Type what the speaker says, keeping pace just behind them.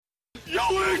Yo,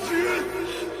 Adrian!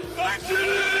 I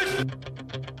did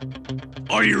it!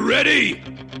 Are you ready?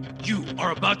 You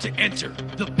are about to enter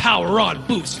the Power On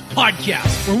Boost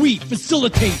podcast, where we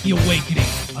facilitate the awakening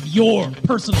of your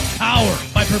personal power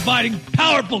by providing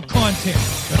powerful content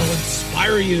that'll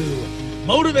inspire you,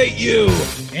 motivate you,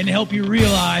 and help you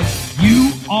realize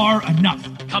you are enough.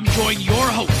 Come join your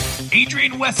host,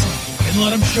 Adrian Wesley, and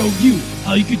let him show you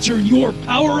how you can turn your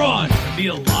power on and be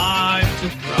alive to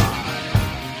thrive.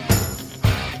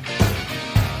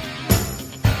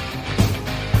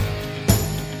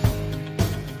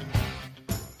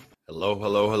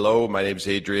 Hello. My name is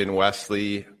Adrian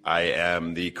Wesley. I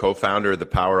am the co-founder of the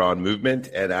Power On Movement,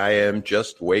 and I am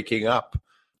just waking up.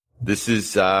 This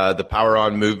is the Power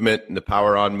On Movement, and the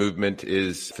Power On Movement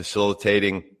is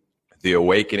facilitating the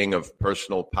awakening of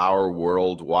personal power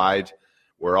worldwide.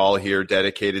 We're all here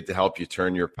dedicated to help you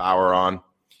turn your power on.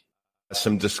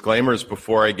 Some disclaimers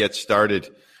before I get started.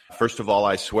 First of all,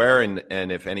 I swear,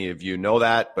 and if any of you know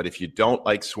that, but if you don't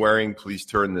like swearing, please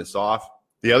turn this off.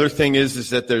 The other thing is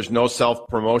that there's no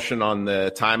self-promotion on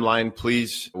the timeline,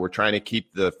 please. We're trying to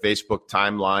keep the Facebook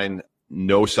timeline,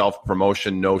 no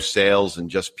self-promotion, no sales, and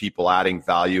just people adding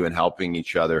value and helping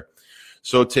each other.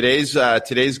 So today's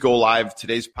Go Live,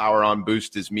 today's Power On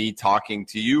Boost is me talking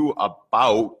to you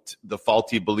about the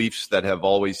faulty beliefs that have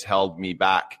always held me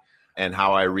back and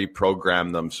how I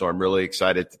reprogram them. So I'm really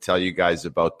excited to tell you guys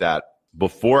about that.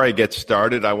 Before I get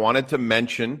started, I wanted to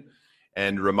mention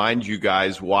and remind you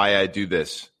guys why I do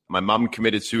this. My mom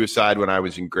committed suicide when I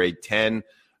was in grade 10.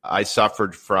 I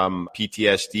suffered from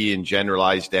PTSD and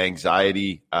generalized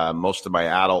anxiety most of my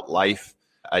adult life.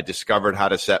 I discovered how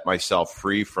to set myself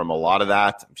free from a lot of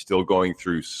that. I'm still going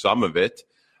through some of it,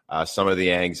 some of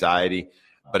the anxiety.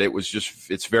 But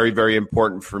it's very, very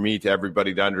important for me to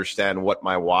everybody to understand what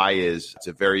my why is. It's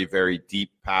a very, very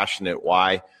deep, passionate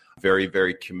why. Very,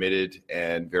 very committed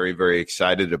and very, very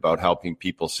excited about helping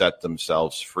people set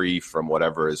themselves free from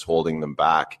whatever is holding them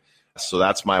back. So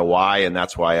that's my why, and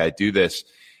that's why I do this.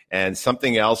 And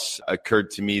something else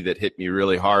occurred to me that hit me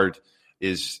really hard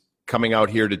is coming out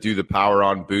here to do the Power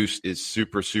On Boost is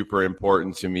super, super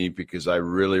important to me because I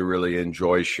really, really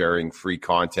enjoy sharing free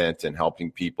content and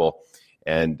helping people.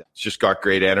 And it's just got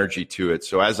great energy to it.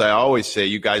 So as I always say,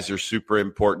 you guys are super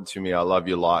important to me. I love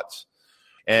you lots.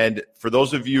 And for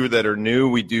those of you that are new,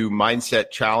 we do mindset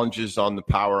challenges on the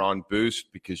Power On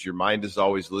Boost because your mind is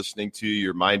always listening to you.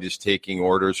 Your mind is taking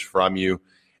orders from you,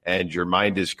 and your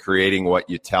mind is creating what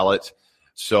you tell it.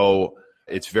 So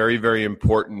it's very, very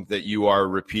important that you are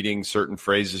repeating certain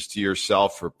phrases to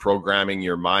yourself or programming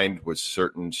your mind with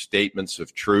certain statements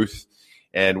of truth.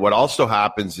 And what also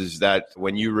happens is that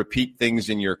when you repeat things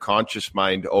in your conscious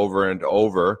mind over and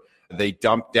over, they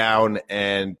dump down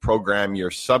and program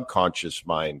your subconscious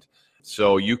mind.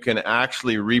 So you can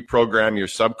actually reprogram your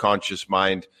subconscious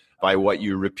mind by what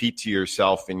you repeat to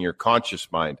yourself in your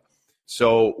conscious mind.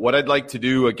 So what I'd like to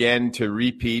do again to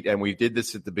repeat, and we did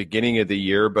this at the beginning of the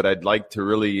year, but I'd like to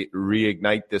really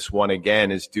reignite this one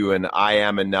again, is do an I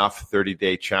Am Enough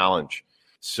 30-day challenge.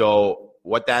 So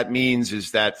what that means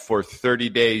is that for 30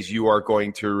 days, you are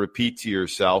going to repeat to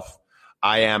yourself,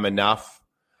 I am enough.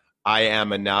 I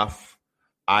am enough.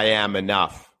 I am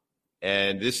enough.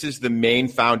 And this is the main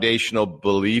foundational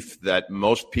belief that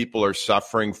most people are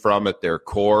suffering from at their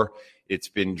core. It's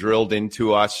been drilled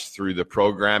into us through the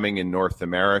programming in North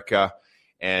America.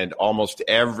 And almost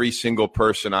every single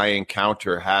person I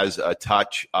encounter has a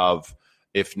touch of,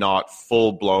 if not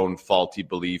full-blown faulty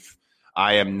belief,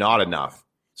 I am not enough.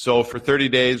 So for 30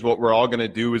 days, what we're all going to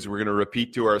do is we're going to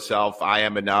repeat to ourselves, I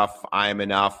am enough, I am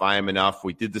enough, I am enough.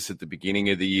 We did this at the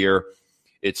beginning of the year.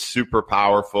 It's super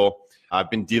powerful. I've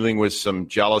been dealing with some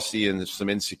jealousy and some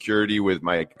insecurity with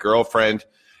my girlfriend.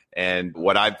 And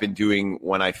what I've been doing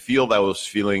when I feel those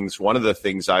feelings, one of the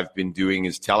things I've been doing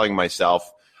is telling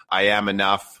myself, I am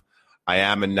enough, I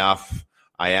am enough,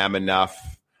 I am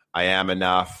enough, I am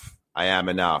enough, I am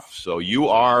enough. So you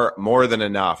are more than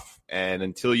enough. And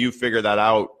until you figure that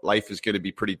out, life is going to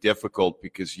be pretty difficult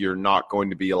because you're not going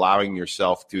to be allowing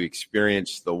yourself to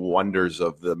experience the wonders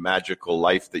of the magical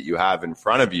life that you have in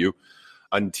front of you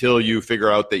until you figure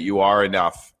out that you are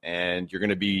enough. And you're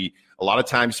going to be, a lot of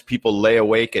times people lay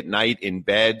awake at night in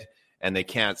bed and they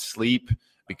can't sleep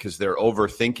because they're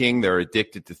overthinking, they're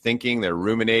addicted to thinking, they're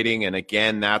ruminating. And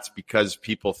again, that's because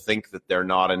people think that they're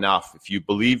not enough. If you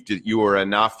believed that you were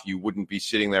enough, you wouldn't be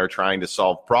sitting there trying to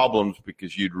solve problems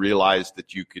because you'd realize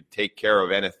that you could take care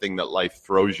of anything that life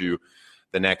throws you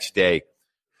the next day.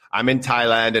 I'm in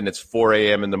Thailand and it's 4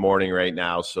 a.m. in the morning right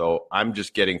now, so I'm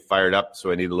just getting fired up,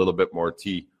 so I need a little bit more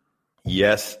tea.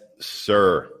 Yes,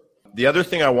 sir. The other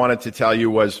thing I wanted to tell you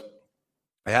was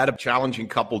I had a challenging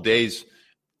couple days,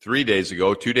 2 days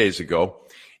ago.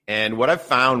 And what I've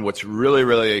found, what's really,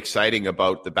 really exciting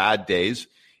about the bad days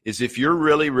is if you're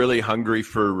really, really hungry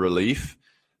for relief,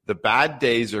 the bad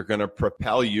days are going to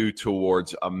propel you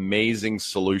towards amazing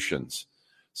solutions.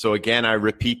 So again, I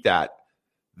repeat that.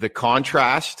 The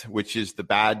contrast, which is the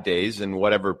bad days and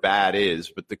whatever bad is,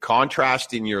 but the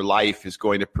contrast in your life is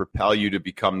going to propel you to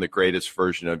become the greatest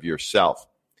version of yourself.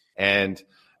 And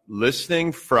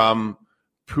listening from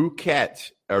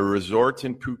Phuket, a resort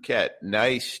in Phuket.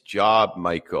 Nice job,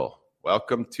 Michael.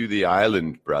 Welcome to the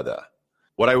island, brother.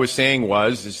 What I was saying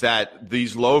is that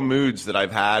these low moods that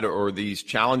I've had, or these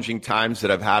challenging times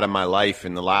that I've had in my life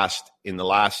in the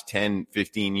last 10,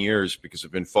 15 years, because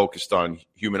I've been focused on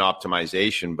human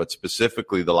optimization, but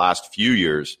specifically the last few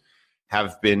years,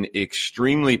 have been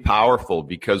extremely powerful.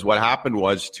 Because what happened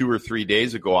was 2 or 3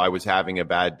 days ago, I was having a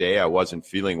bad day. I wasn't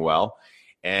feeling well.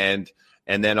 And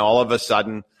then all of a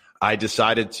sudden, I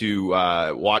decided to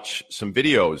watch some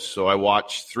videos. So I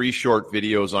watched 3 short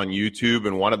videos on YouTube,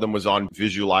 and one of them was on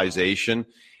visualization,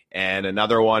 and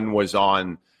another one was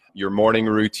on your morning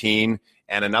routine,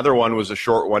 and another one was a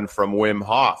short one from Wim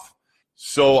Hof.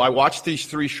 So I watched these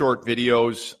 3 short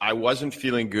videos. I wasn't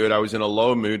feeling good. I was in a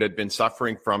low mood. I'd been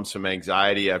suffering from some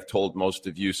anxiety. I've told most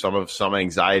of you some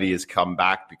anxiety has come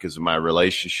back because of my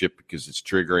relationship, because it's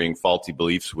triggering faulty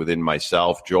beliefs within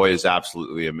myself. Joy is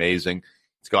absolutely amazing.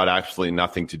 It's got absolutely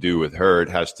nothing to do with her. It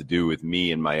has to do with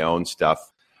me and my own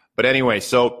stuff. But anyway,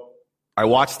 so I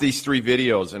watched these 3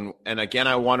 videos, and again,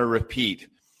 I want to repeat,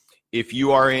 if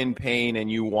you are in pain and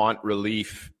you want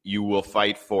relief, you will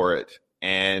fight for it.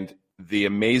 And the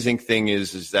amazing thing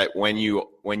is that when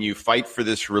you fight for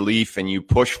this relief and you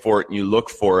push for it and you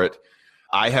look for it,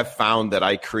 I have found that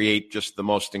I create just the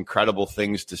most incredible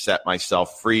things to set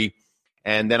myself free.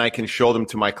 And then I can show them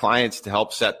to my clients to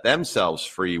help set themselves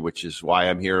free, which is why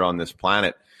I'm here on this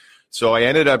planet. So I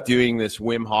ended up doing this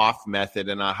Wim Hof method,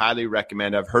 and I highly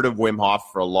recommend. I've heard of Wim Hof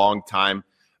for a long time,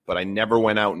 but I never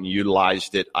went out and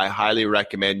utilized it. I highly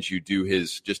recommend you do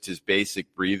his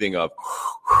basic breathing of.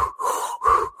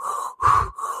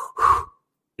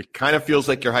 It kind of feels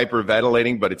like you're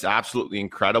hyperventilating, but it's absolutely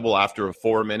incredible. After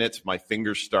 4 minutes, my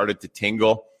fingers started to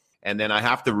tingle. And then I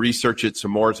have to research it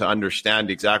some more to understand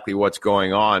exactly what's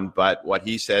going on. But what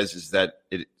he says is that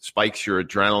it spikes your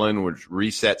adrenaline, which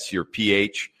resets your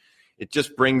pH. It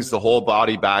just brings the whole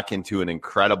body back into an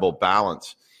incredible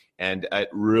balance. And it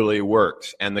really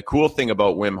works. And the cool thing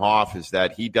about Wim Hof is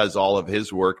that he does all of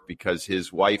his work because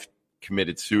his wife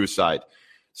committed suicide.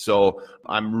 So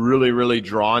I'm really, really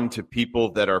drawn to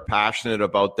people that are passionate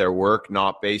about their work,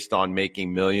 not based on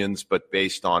making millions, but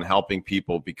based on helping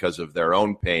people because of their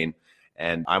own pain.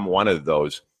 And I'm one of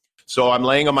those. So I'm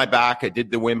laying on my back. I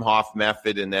did the Wim Hof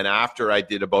method. And then after I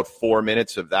did about 4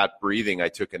 minutes of that breathing, I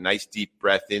took a nice deep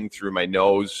breath in through my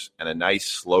nose and a nice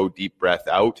slow deep breath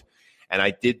out. And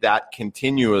I did that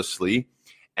continuously.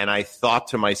 And I thought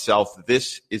to myself,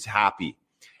 this is happy.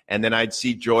 And then I'd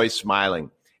see Joy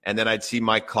smiling. And then I'd see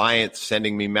my client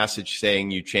sending me message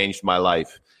saying, you changed my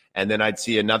life. And then I'd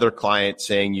see another client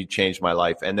saying, you changed my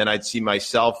life. And then I'd see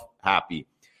myself happy.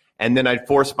 And then I'd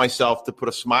force myself to put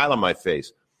a smile on my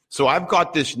face. So I've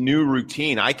got this new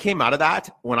routine. I came out of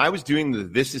that when I was doing the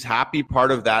this is happy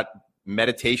part of that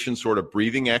meditation sort of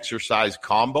breathing exercise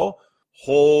combo.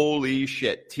 Holy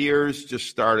shit. Tears just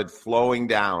started flowing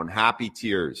down. Happy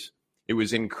tears. It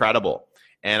was incredible.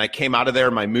 And I came out of there,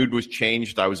 my mood was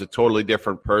changed. I was a totally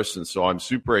different person. So I'm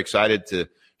super excited to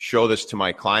show this to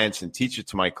my clients and teach it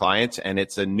to my clients. And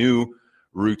it's a new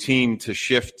routine to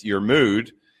shift your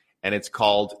mood. And it's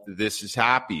called This is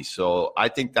Happy. So I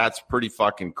think that's pretty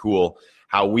fucking cool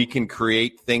how we can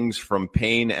create things from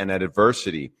pain and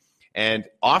adversity. And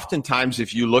oftentimes,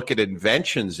 if you look at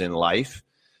inventions in life,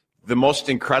 the most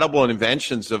incredible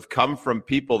inventions have come from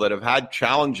people that have had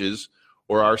challenges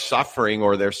or are suffering,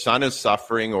 or their son is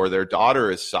suffering, or their daughter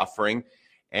is suffering,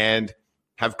 and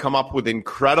have come up with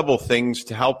incredible things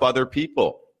to help other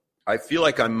people. I feel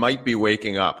like I might be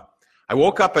waking up. I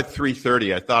woke up at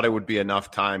 3:30. I thought it would be enough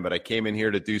time, but I came in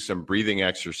here to do some breathing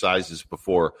exercises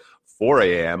before 4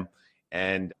 a.m.,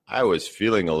 and I was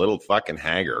feeling a little fucking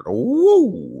haggard.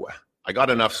 Woo! I got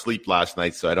enough sleep last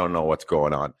night, so I don't know what's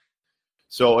going on.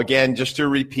 So again, just to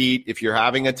repeat, if you're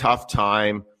having a tough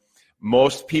time,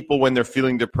 most people, when they're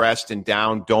feeling depressed and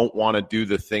down, don't want to do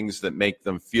the things that make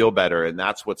them feel better. And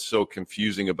that's what's so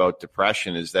confusing about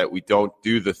depression, is that we don't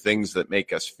do the things that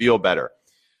make us feel better.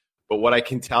 But what I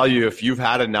can tell you, if you've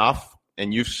had enough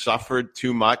and you've suffered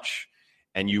too much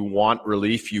and you want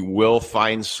relief, you will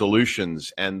find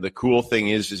solutions. And the cool thing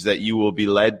is that you will be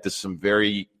led to some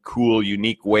very cool,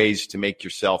 unique ways to make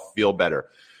yourself feel better.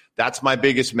 That's my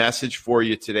biggest message for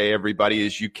you today, everybody,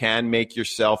 is you can make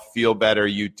yourself feel better.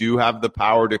 You do have the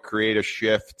power to create a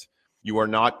shift. You are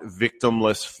not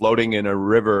victimless floating in a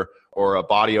river or a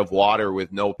body of water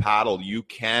with no paddle. You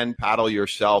can paddle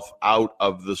yourself out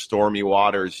of the stormy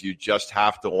waters. You just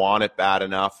have to want it bad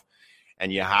enough,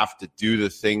 and you have to do the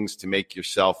things to make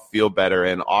yourself feel better.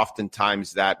 And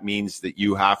oftentimes that means that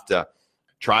you have to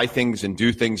try things and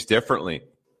do things differently.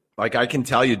 Like I can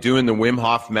tell you, doing the Wim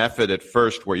Hof method at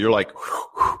first, where you're like,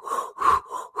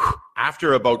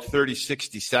 after about 30,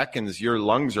 60 seconds, your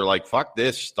lungs are like, fuck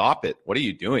this, stop it. What are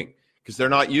you doing? Because they're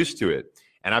not used to it.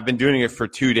 And I've been doing it for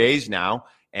 2 days now,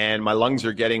 and my lungs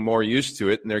are getting more used to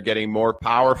it, and they're getting more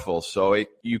powerful. So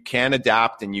you can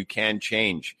adapt and you can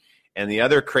change. And the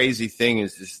other crazy thing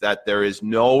is that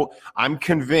I'm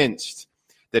convinced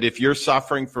that if you're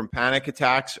suffering from panic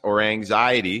attacks or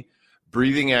anxiety,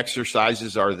 breathing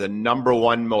exercises are the number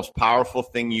one most powerful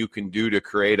thing you can do to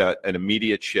create an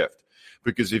immediate shift.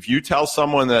 Because if you tell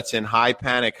someone that's in high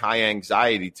panic, high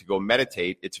anxiety to go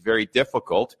meditate, it's very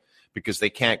difficult because they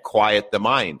can't quiet the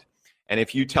mind. And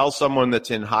if you tell someone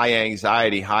that's in high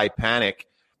anxiety, high panic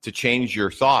to change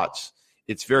your thoughts,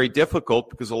 it's very difficult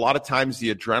because a lot of times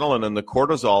the adrenaline and the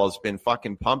cortisol has been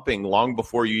fucking pumping long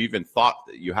before you even thought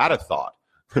that you had a thought.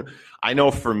 I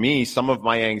know for me, some of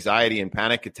my anxiety and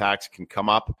panic attacks can come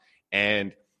up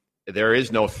and there is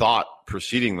no thought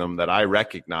preceding them that I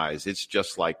recognize. It's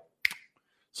just like,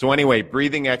 so anyway,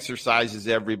 breathing exercises,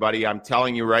 everybody. I'm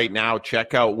telling you right now,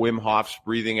 check out Wim Hof's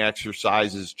breathing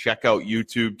exercises. Check out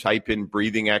YouTube, type in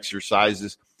breathing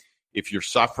exercises. If you're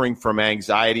suffering from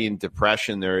anxiety and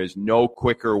depression, there is no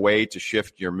quicker way to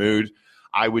shift your mood.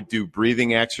 I would do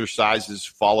breathing exercises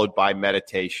followed by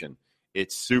meditation.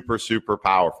 It's super, super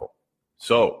powerful.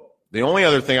 So the only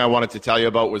other thing I wanted to tell you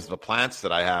about was the plants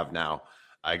that I have now.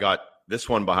 I got this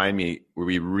one behind me where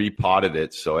we repotted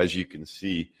it. So as you can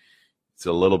see, it's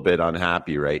a little bit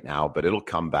unhappy right now, but it'll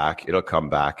come back. It'll come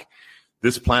back.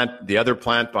 This plant, the other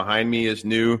plant behind me is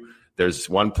new. There's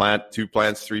 1 plant, 2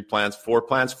 plants, 3 plants, 4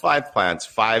 plants, 5 plants,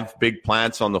 5 big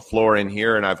plants on the floor in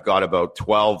here. And I've got about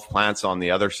 12 plants on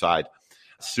the other side.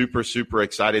 Super, super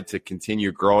excited to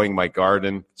continue growing my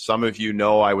garden. Some of you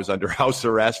know I was under house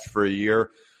arrest for a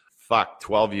year,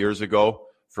 12 years ago,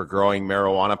 for growing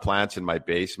marijuana plants in my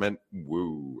basement,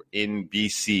 in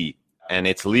BC. And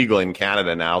it's legal in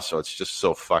Canada now, so it's just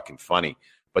so fucking funny.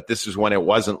 But this is when it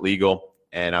wasn't legal,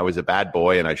 and I was a bad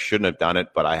boy, and I shouldn't have done it,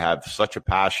 but I have such a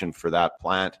passion for that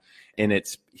plant and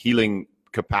its healing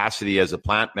capacity as a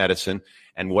plant medicine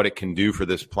and what it can do for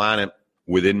this planet.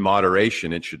 Within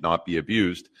moderation, it should not be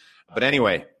abused. But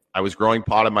anyway, I was growing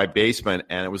pot in my basement,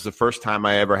 and it was the first time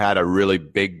I ever had a really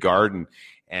big garden.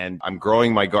 And I'm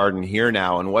growing my garden here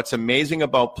now. And what's amazing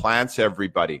about plants,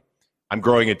 everybody, I'm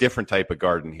growing a different type of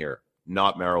garden here,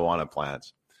 not marijuana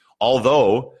plants.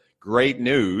 Although, great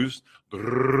news,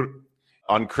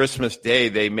 on Christmas Day,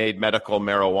 they made medical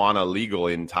marijuana legal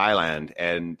in Thailand.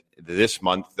 And this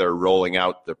month, they're rolling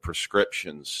out the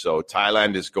prescriptions. So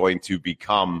Thailand is going to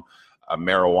become a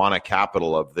marijuana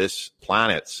capital of this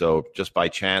planet. So just by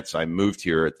chance, I moved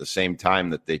here at the same time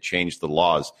that they changed the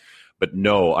laws. But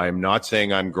no, I'm not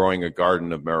saying I'm growing a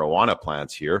garden of marijuana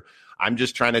plants here. I'm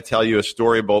just trying to tell you a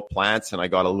story about plants, and I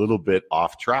got a little bit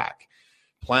off track.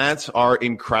 Plants are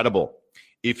incredible.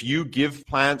 If you give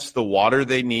plants the water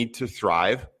they need to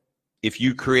thrive, if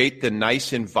you create the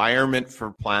nice environment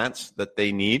for plants that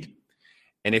they need,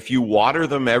 and if you water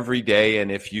them every day,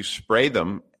 and if you spray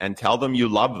them and tell them you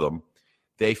love them,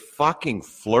 they fucking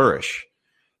flourish.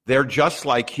 They're just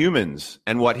like humans.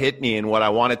 And what hit me and what I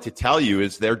wanted to tell you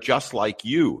is they're just like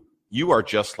you. You are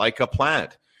just like a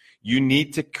plant. You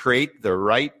need to create the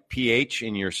right pH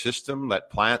in your system that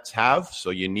plants have.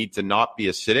 So you need to not be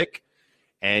acidic,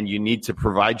 and you need to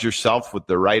provide yourself with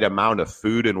the right amount of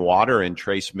food and water and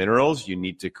trace minerals. You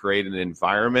need to create an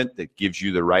environment that gives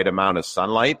you the right amount of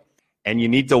sunlight, and you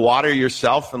need to water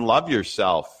yourself and love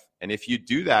yourself. And if you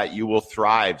do that, you will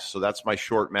thrive. So that's my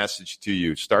short message to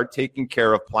you. Start taking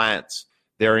care of plants.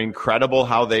 They're incredible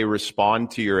how they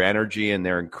respond to your energy, and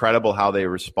they're incredible how they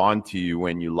respond to you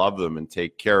when you love them and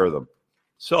take care of them.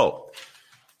 So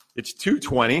it's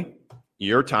 2:20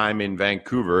 your time in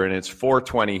Vancouver, and it's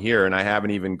 4:20 here, and I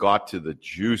haven't even got to the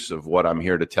juice of what I'm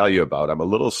here to tell you about. I'm a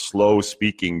little slow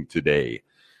speaking today.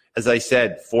 As I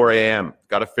said, 4 a.m.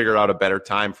 Got to figure out a better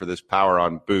time for this Power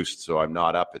On Boost so I'm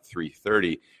not up at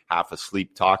 3:30, half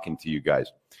asleep talking to you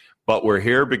guys. But we're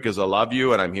here because I love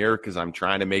you, and I'm here because I'm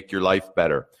trying to make your life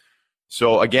better.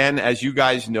 So again, as you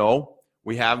guys know,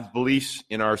 We have beliefs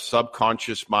in our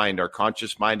subconscious mind. Our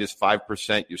conscious mind is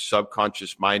 5%. Your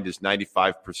subconscious mind is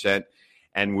 95%.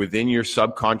 And within your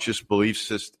subconscious belief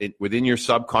system, within your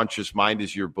subconscious mind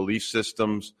is your belief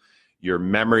systems, your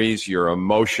memories, your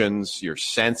emotions, your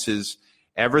senses.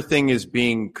 Everything is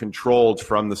being controlled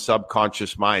from the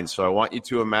subconscious mind. So I want you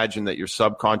to imagine that your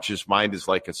subconscious mind is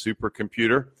like a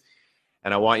supercomputer.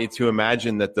 And I want you to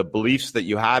imagine that the beliefs that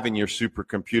you have in your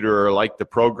supercomputer are like the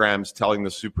programs telling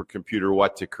the supercomputer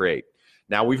what to create.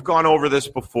 Now, we've gone over this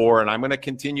before, and I'm going to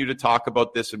continue to talk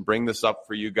about this and bring this up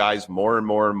for you guys more and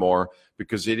more and more,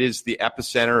 because it is the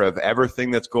epicenter of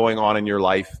everything that's going on in your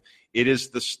life. It is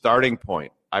the starting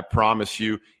point. I promise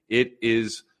you, it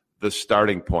is the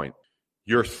starting point.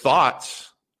 Your thoughts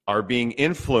are being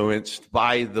influenced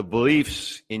by the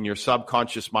beliefs in your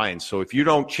subconscious mind. So if you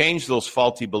don't change those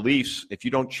faulty beliefs, if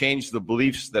you don't change the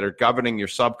beliefs that are governing your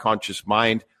subconscious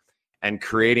mind and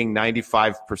creating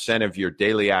 95% of your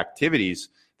daily activities,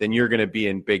 then you're going to be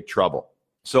in big trouble.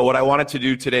 So what I wanted to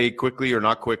do today, quickly or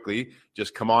not quickly,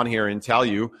 just come on here and tell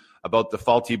you about the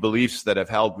faulty beliefs that have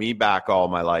held me back all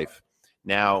my life.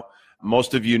 Now,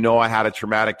 most of you know I had a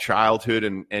traumatic childhood,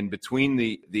 and between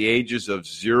the ages of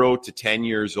 0 to 10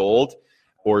 years old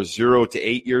or 0 to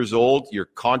 8 years old, your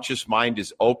conscious mind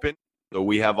is open. So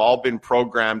we have all been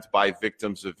programmed by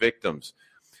victims of victims.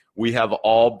 We have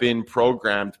all been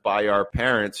programmed by our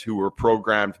parents who were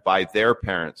programmed by their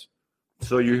parents.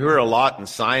 So you hear a lot in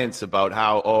science about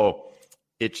how,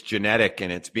 it's genetic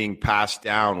and it's being passed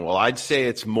down. Well, I'd say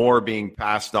it's more being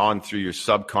passed on through your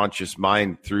subconscious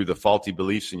mind, through the faulty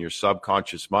beliefs in your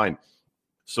subconscious mind.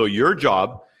 So your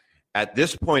job at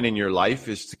this point in your life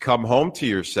is to come home to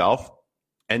yourself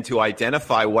and to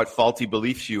identify what faulty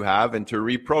beliefs you have and to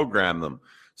reprogram them.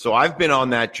 So I've been on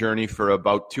that journey for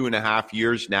about 2.5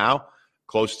 years now,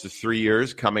 close to 3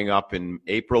 years. Coming up in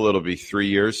April, it'll be 3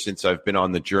 years since I've been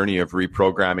on the journey of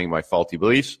reprogramming my faulty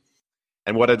beliefs.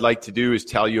 And what I'd like to do is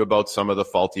tell you about some of the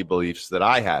faulty beliefs that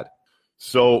I had.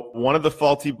 So one of the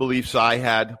faulty beliefs I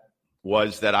had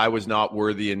was that I was not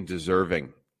worthy and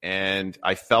deserving. And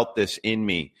I felt this in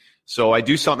me. So I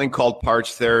do something called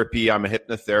parts therapy. I'm a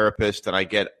hypnotherapist, and I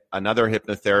get another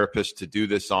hypnotherapist to do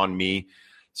this on me.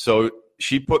 So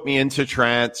she put me into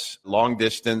trance, long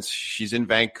distance. She's in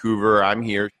Vancouver. I'm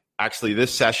here. Actually,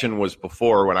 this session was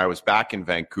before when I was back in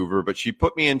Vancouver, but she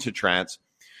put me into trance.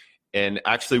 And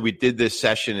actually, we did this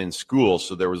session in school,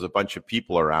 so there was a bunch of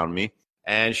people around me.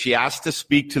 And she asked to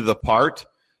speak to the part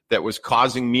that was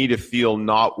causing me to feel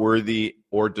not worthy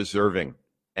or deserving.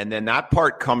 And then that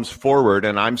part comes forward,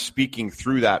 and I'm speaking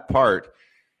through that part.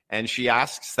 And she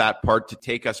asks that part to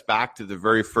take us back to the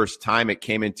very first time it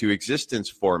came into existence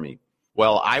for me.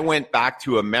 Well, I went back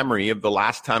to a memory of the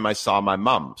last time I saw my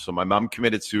mom. So my mom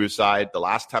committed suicide. The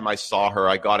last time I saw her,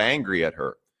 I got angry at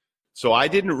her. So I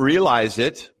didn't realize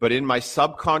it, but in my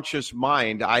subconscious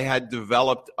mind, I had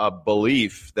developed a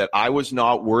belief that I was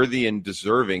not worthy and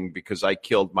deserving because I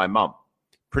killed my mom.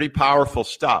 Pretty powerful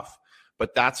stuff.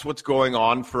 But that's what's going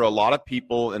on for a lot of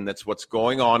people, and that's what's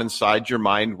going on inside your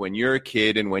mind when you're a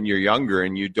kid and when you're younger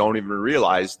and you don't even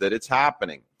realize that it's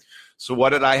happening. So what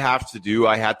did I have to do?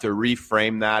 I had to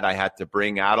reframe that. I had to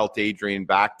bring adult Adrian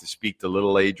back to speak to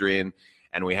little Adrian.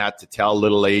 And we had to tell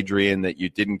little Adrian that you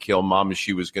didn't kill mom.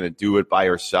 She was going to do it by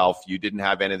herself. You didn't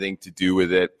have anything to do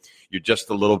with it. You're just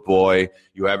a little boy.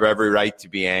 You have every right to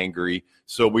be angry.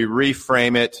 So we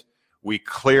reframe it. We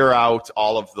clear out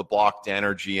all of the blocked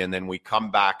energy, and then we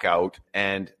come back out.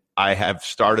 And I have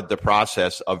started the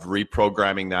process of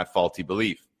reprogramming that faulty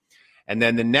belief. And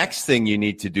then the next thing you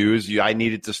need to do is I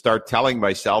needed to start telling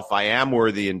myself I am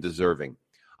worthy and deserving.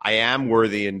 I am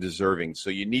worthy and deserving. So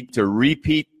you need to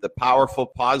repeat the powerful,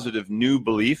 positive new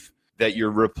belief that you're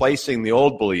replacing the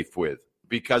old belief with.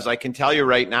 Because I can tell you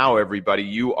right now, everybody,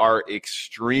 you are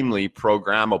extremely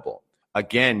programmable.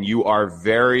 Again, you are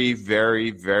very,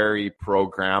 very, very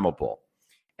programmable.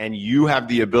 And you have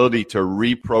the ability to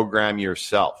reprogram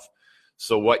yourself.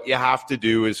 So what you have to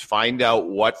do is find out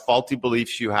what faulty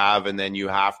beliefs you have, and then you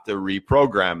have to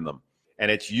reprogram them. And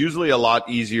it's usually a lot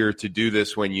easier to do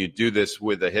this when you do this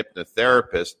with a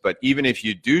hypnotherapist. But even if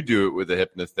you do it with a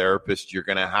hypnotherapist, you're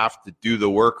going to have to do the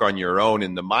work on your own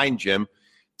in the mind gym,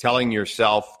 telling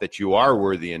yourself that you are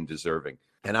worthy and deserving.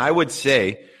 And I would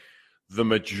say the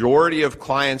majority of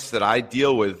clients that I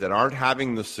deal with that aren't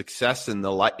having the success in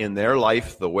their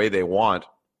life the way they want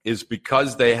is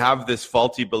because they have this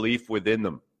faulty belief within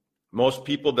them. Most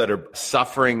people that are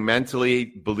suffering mentally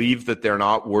believe that they're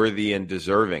not worthy and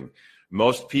deserving.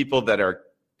 Most people that are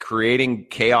creating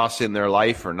chaos in their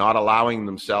life or not allowing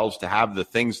themselves to have the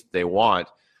things that they want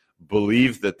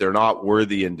believe that they're not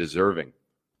worthy and deserving.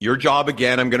 Your job,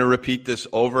 again, I'm going to repeat this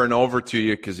over and over to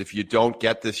you, because if you don't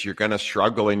get this, you're going to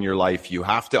struggle in your life. You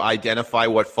have to identify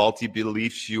what faulty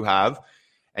beliefs you have,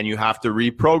 and you have to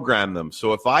reprogram them.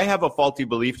 So if I have a faulty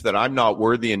belief that I'm not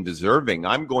worthy and deserving,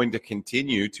 I'm going to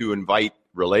continue to invite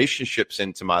relationships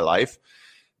into my life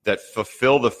that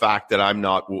fulfill the fact that I'm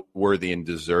not worthy and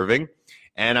deserving.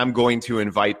 And I'm going to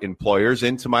invite employers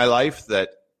into my life that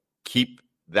keep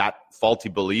that faulty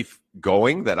belief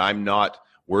going, that I'm not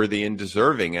worthy and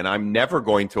deserving. And I'm never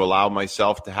going to allow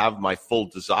myself to have my full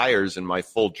desires and my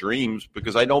full dreams,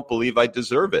 because I don't believe I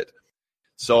deserve it.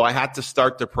 So I had to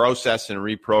start the process in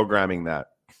reprogramming that.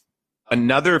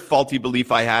 Another faulty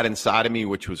belief I had inside of me,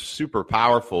 which was super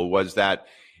powerful, was that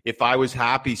if I was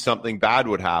happy, something bad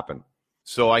would happen.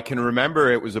 So I can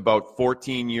remember it was about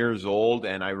 14 years old,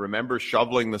 and I remember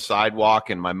shoveling the sidewalk,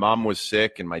 and my mom was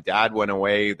sick, and my dad went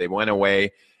away. They went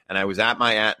away, and I was at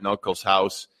my aunt and uncle's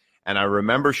house, and I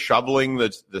remember shoveling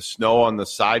the snow on the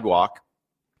sidewalk.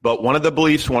 But one of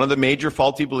the major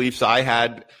faulty beliefs I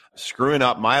had screwing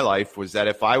up my life was that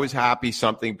if I was happy,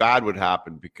 something bad would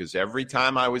happen, because every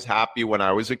time I was happy when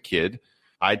I was a kid,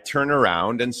 I'd turn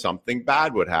around and something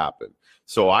bad would happen.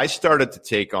 So I started to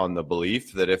take on the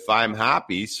belief that if I'm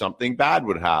happy, something bad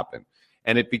would happen.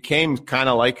 And it became kind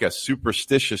of like a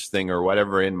superstitious thing or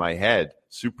whatever in my head,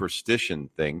 superstition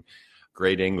thing.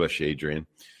 Great English, Adrian.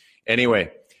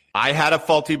 Anyway, I had a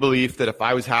faulty belief that if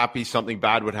I was happy, something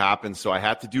bad would happen. So I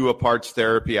had to do a parts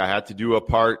therapy. I had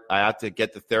to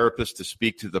get the therapist to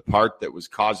speak to the part that was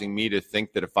causing me to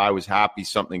think that if I was happy,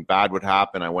 something bad would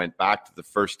happen. I went back to the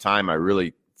first time I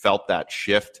really felt that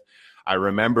shift. I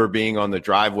remember being on the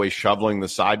driveway shoveling the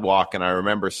sidewalk, and I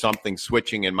remember something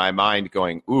switching in my mind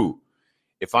going, ooh,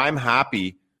 if I'm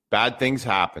happy, bad things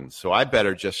happen. So I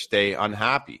better just stay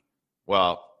unhappy.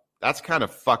 Well, that's kind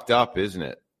of fucked up, isn't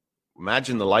it?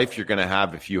 Imagine the life you're going to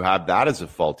have if you have that as a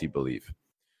faulty belief.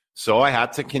 So I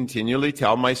had to continually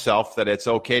tell myself that it's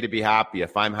okay to be happy.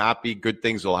 If I'm happy, good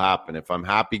things will happen. If I'm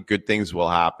happy, good things will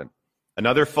happen.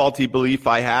 Another faulty belief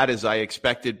I had is I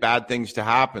expected bad things to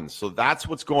happen. So that's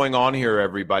what's going on here,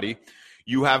 everybody.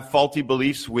 You have faulty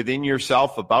beliefs within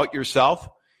yourself about yourself,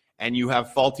 and you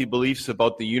have faulty beliefs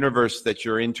about the universe that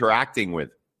you're interacting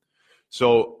with.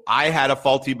 So I had a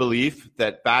faulty belief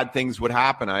that bad things would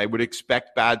happen. I would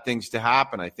expect bad things to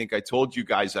happen. I think I told you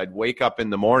guys I'd wake up in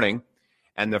the morning,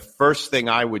 and the first thing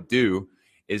I would do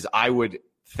is I would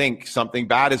think something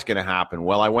bad is going to happen.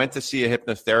 Well, I went to see a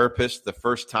hypnotherapist the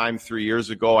first time 3 years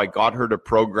ago. I got her to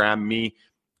program me,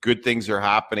 good things are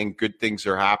happening, good things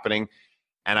are happening.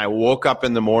 And I woke up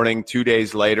in the morning 2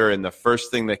 days later, and the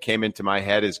first thing that came into my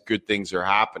head is good things are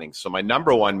happening. So my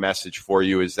number one message for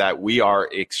you is that we are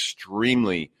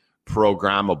extremely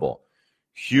programmable.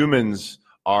 Humans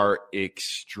are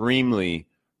extremely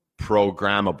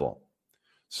programmable.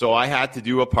 So I had to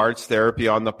do a parts therapy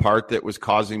on the part that was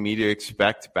causing me to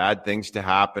expect bad things to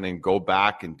happen and go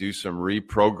back and do some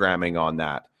reprogramming on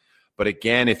that. But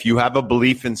again, if you have a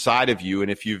belief inside of you,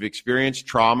 and if you've experienced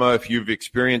trauma, if you've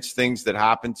experienced things that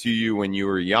happened to you when you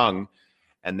were young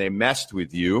and they messed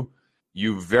with you,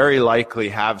 you very likely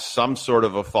have some sort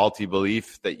of a faulty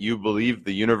belief that you believe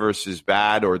the universe is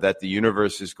bad, or that the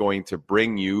universe is going to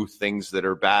bring you things that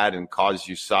are bad and cause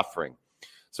you suffering.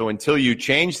 So until you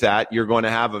change that, you're going to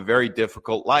have a very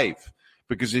difficult life.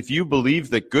 Because if you believe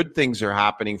that good things are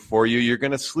happening for you, you're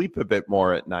going to sleep a bit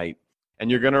more at night,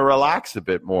 and you're going to relax a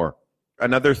bit more.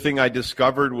 Another thing I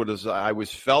discovered was I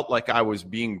felt like I was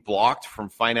being blocked from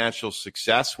financial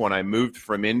success when I moved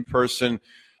from in-person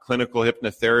clinical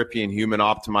hypnotherapy and human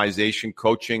optimization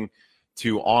coaching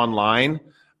to online.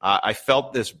 I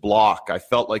felt this block. I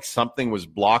felt like something was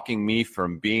blocking me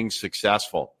from being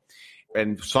successful,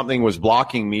 and something was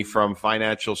blocking me from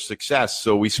financial success.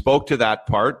 So we spoke to that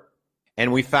part,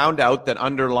 and we found out that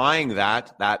underlying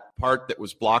that part that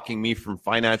was blocking me from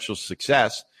financial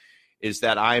success is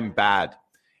that I'm bad.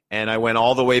 And I went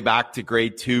all the way back to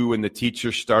grade 2 when the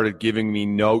teacher started giving me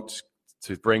notes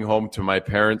to bring home to my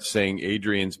parents saying,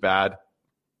 Adrian's bad.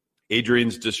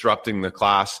 Adrian's disrupting the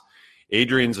class.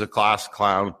 Adrian's a class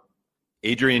clown.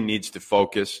 Adrian needs to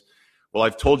focus. Well,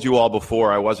 I've told you all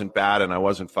before, I wasn't bad and I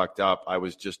wasn't fucked up. I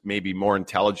was just maybe more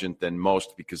intelligent than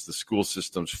most because the school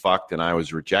system's fucked and I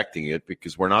was rejecting it,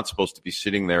 because we're not supposed to be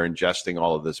sitting there ingesting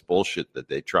all of this bullshit that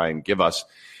they try and give us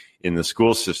in the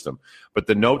school system. But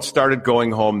the notes started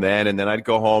going home then, and then I'd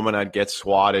go home and I'd get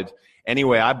swatted.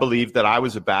 Anyway, I believed that I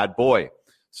was a bad boy.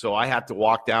 So I had to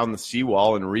walk down the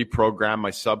seawall and reprogram my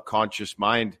subconscious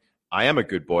mind. I am a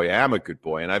good boy. I am a good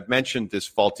boy. And I've mentioned this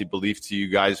faulty belief to you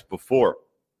guys before.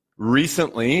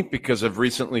 recently, because I've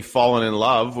recently fallen in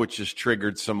love, which has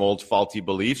triggered some old faulty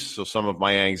beliefs. So some of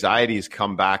my anxiety has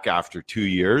come back after 2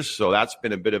 years. So that's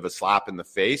been a bit of a slap in the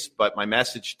face. But my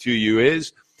message to you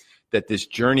is that this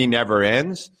journey never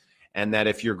ends, and that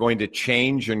if you're going to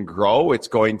change and grow, it's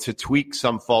going to tweak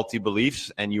some faulty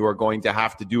beliefs, and you are going to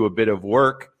have to do a bit of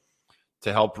work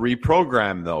to help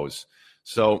reprogram those.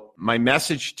 So my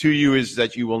message to you is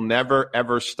that you will never,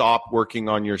 ever stop working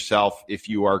on yourself if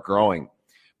you are growing.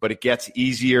 But it gets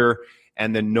easier,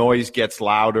 and the noise gets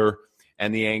louder,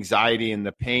 and the anxiety and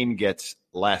the pain gets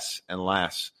less and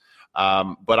less.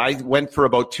 But I went for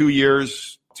about 2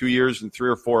 years and 3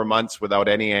 or 4 months without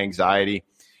any anxiety,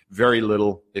 very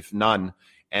little, if none.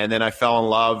 And then I fell in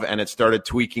love, and it started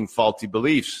tweaking faulty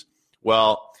beliefs.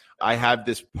 Well, I had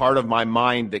this part of my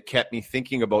mind that kept me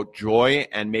thinking about Joy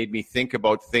and made me think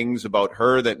about things about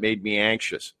her that made me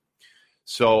anxious.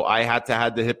 So I had to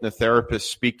have the hypnotherapist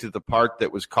speak to the part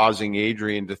that was causing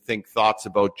Adrian to think thoughts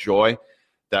about Joy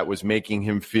that was making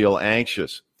him feel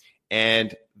anxious.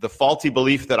 And the faulty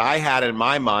belief that I had in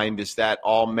my mind is that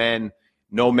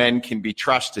no men can be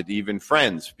trusted, even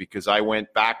friends, because I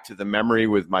went back to the memory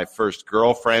with my first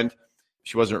girlfriend.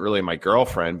 She wasn't really my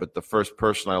girlfriend, but the first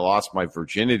person I lost my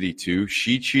virginity to.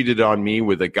 She cheated on me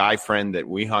with a guy friend that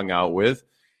we hung out with.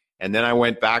 And then I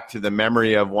went back to the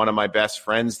memory of one of my best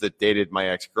friends that dated my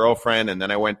ex-girlfriend. And then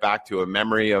I went back to a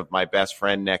memory of my best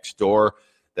friend next door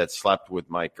that slept with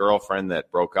my girlfriend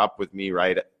that broke up with me,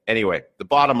 right? Anyway, the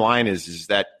bottom line is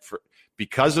that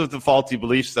because of the faulty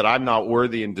beliefs that I'm not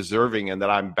worthy and deserving and that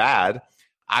I'm bad,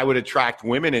 I would attract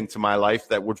women into my life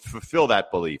that would fulfill that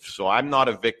belief. So I'm not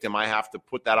a victim. I have to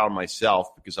put that on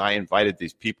myself because I invited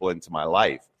these people into my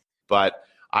life. But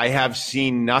I have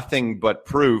seen nothing but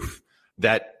proof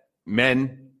that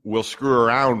men will screw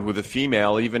around with a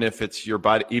female, even if it's your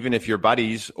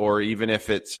buddies, or even if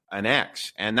it's an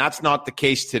ex. And that's not the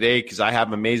case today, because I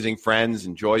have amazing friends,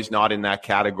 and Joy's not in that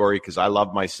category because I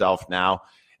love myself now.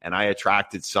 And I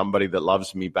attracted somebody that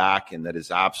loves me back and that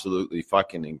is absolutely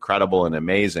fucking incredible and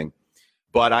amazing.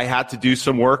 But I had to do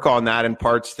some work on that in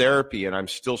parts therapy, and I'm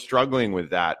still struggling with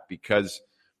that because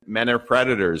men are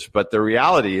predators. But the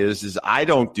reality is I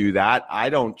don't do that. I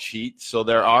don't cheat. So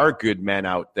there are good men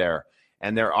out there,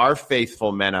 and there are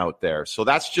faithful men out there. So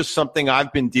that's just something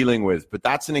I've been dealing with. But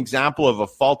that's an example of a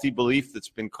faulty belief that's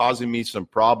been causing me some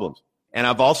problems. And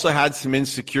I've also had some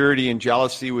insecurity and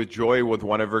jealousy with Joy with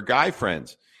one of her guy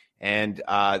friends. And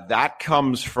that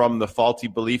comes from the faulty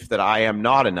belief that I am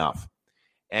not enough.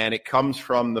 And it comes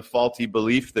from the faulty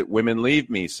belief that women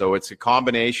leave me. So it's a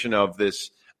combination of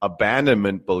this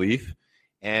abandonment belief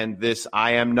and this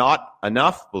I am not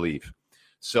enough belief.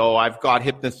 So I've got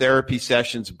hypnotherapy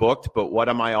sessions booked, but what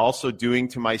am I also doing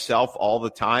to myself all the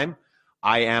time?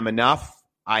 I am enough.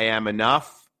 I am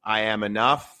enough. I am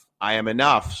enough. I am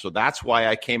enough. So that's why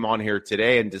I came on here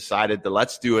today and decided that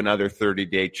let's do another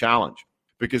 30-day challenge.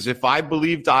 Because if I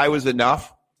believed I was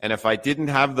enough, and if I didn't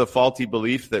have the faulty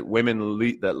belief that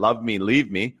women that love me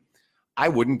leave me, I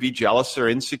wouldn't be jealous or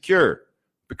insecure,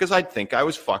 because I'd think I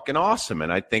was fucking awesome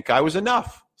and I'd think I was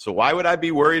enough. So why would I be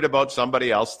worried about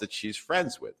somebody else that she's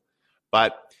friends with?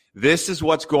 But this is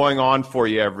what's going on for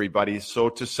you, everybody. So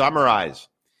to summarize,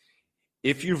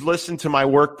 if you've listened to my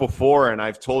work before and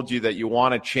I've told you that you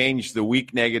want to change the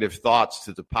weak negative thoughts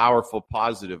to the powerful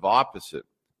positive opposite,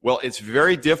 well, it's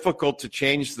very difficult to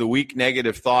change the weak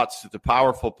negative thoughts to the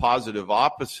powerful positive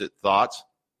opposite thoughts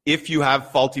if you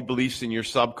have faulty beliefs in your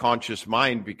subconscious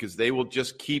mind, because they will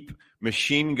just keep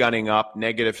machine gunning up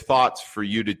negative thoughts for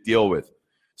you to deal with.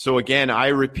 So again, I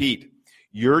repeat,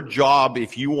 your job,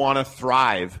 if you want to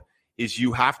thrive, is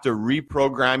you have to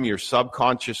reprogram your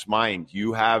subconscious mind.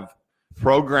 You have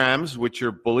programs, which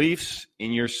are beliefs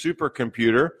in your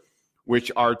supercomputer,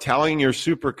 which are telling your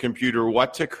supercomputer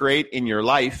what to create in your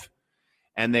life,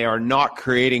 and they are not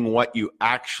creating what you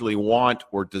actually want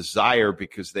or desire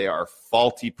because they are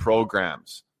faulty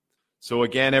programs. So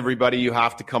again, everybody, you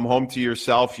have to come home to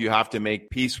yourself, you have to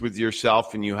make peace with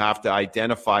yourself, and you have to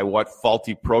identify what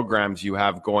faulty programs you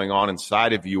have going on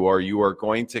inside of you, or you are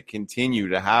going to continue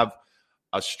to have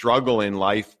a struggle in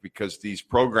life because these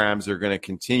programs are going to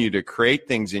continue to create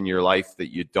things in your life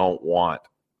that you don't want.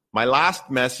 My last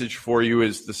message for you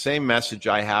is the same message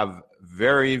I have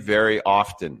very, very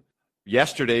often.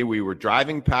 Yesterday, we were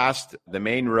driving past the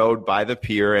main road by the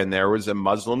pier, and there was a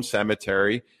Muslim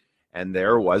cemetery, and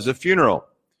there was a funeral.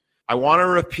 I want to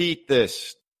repeat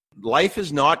this. Life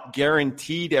is not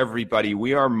guaranteed, everybody.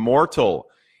 We are mortal,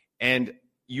 and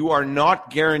you are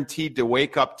not guaranteed to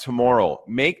wake up tomorrow.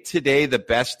 Make today the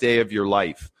best day of your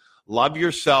life. Love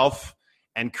yourself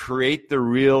and create the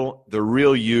real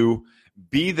you.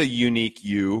 Be the unique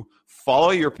you.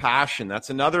 Follow your passion. That's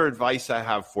another advice I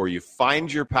have for you.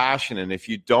 Find your passion. And if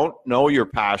you don't know your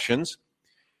passions,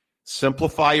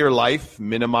 simplify your life,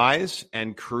 minimize,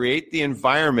 and create the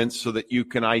environment so that you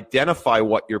can identify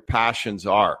what your passions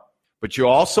are. But you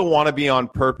also want to be on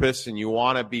purpose, and you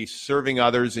want to be serving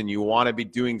others, and you want to be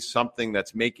doing something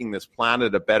that's making this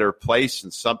planet a better place,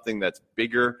 and something that's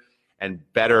bigger and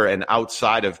better and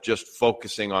outside of just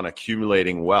focusing on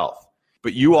accumulating wealth.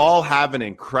 But you all have an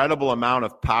incredible amount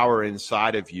of power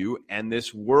inside of you, and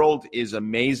this world is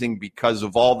amazing because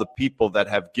of all the people that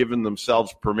have given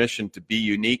themselves permission to be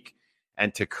unique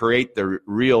and to create the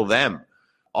real them.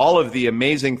 All of the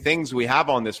amazing things we have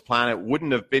on this planet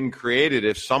wouldn't have been created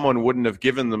if someone wouldn't have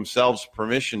given themselves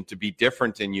permission to be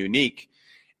different and unique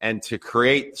and to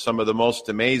create some of the most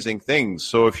amazing things.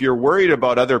 So if you're worried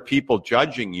about other people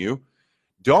judging you,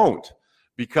 don't,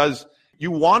 because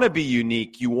you want to be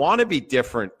unique. You want to be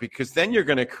different, because then you're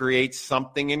going to create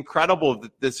something incredible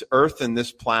that this earth and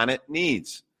this planet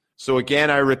needs. So again,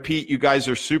 I repeat, you guys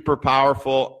are super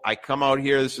powerful. I come out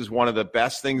here. This is one of the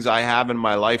best things I have in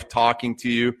my life, talking to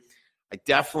you. I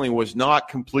definitely was not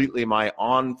completely my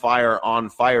on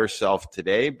fire self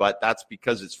today, but that's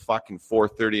because it's fucking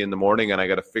 4:30 in the morning and I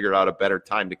got to figure out a better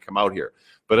time to come out here.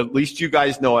 But at least you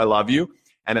guys know I love you.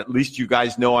 And at least you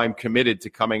guys know I'm committed to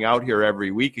coming out here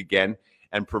every week again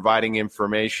and providing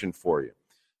information for you.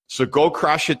 So go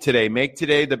crush it today. Make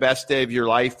today the best day of your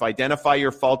life. Identify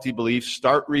your faulty beliefs.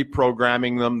 Start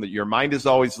reprogramming them. That your mind is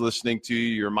always listening to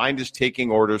you. Your mind is taking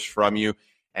orders from you,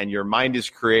 and your mind is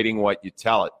creating what you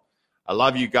tell it. I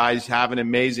love you guys. Have an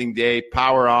amazing day.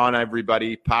 Power on,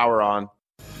 everybody. Power on.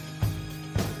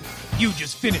 You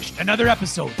just finished another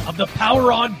episode of the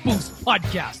Power On Boost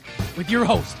podcast with your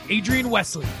host, Adrian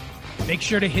Wesley. Make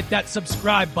sure to hit that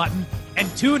subscribe button and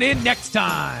tune in next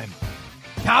time.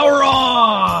 Power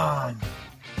on!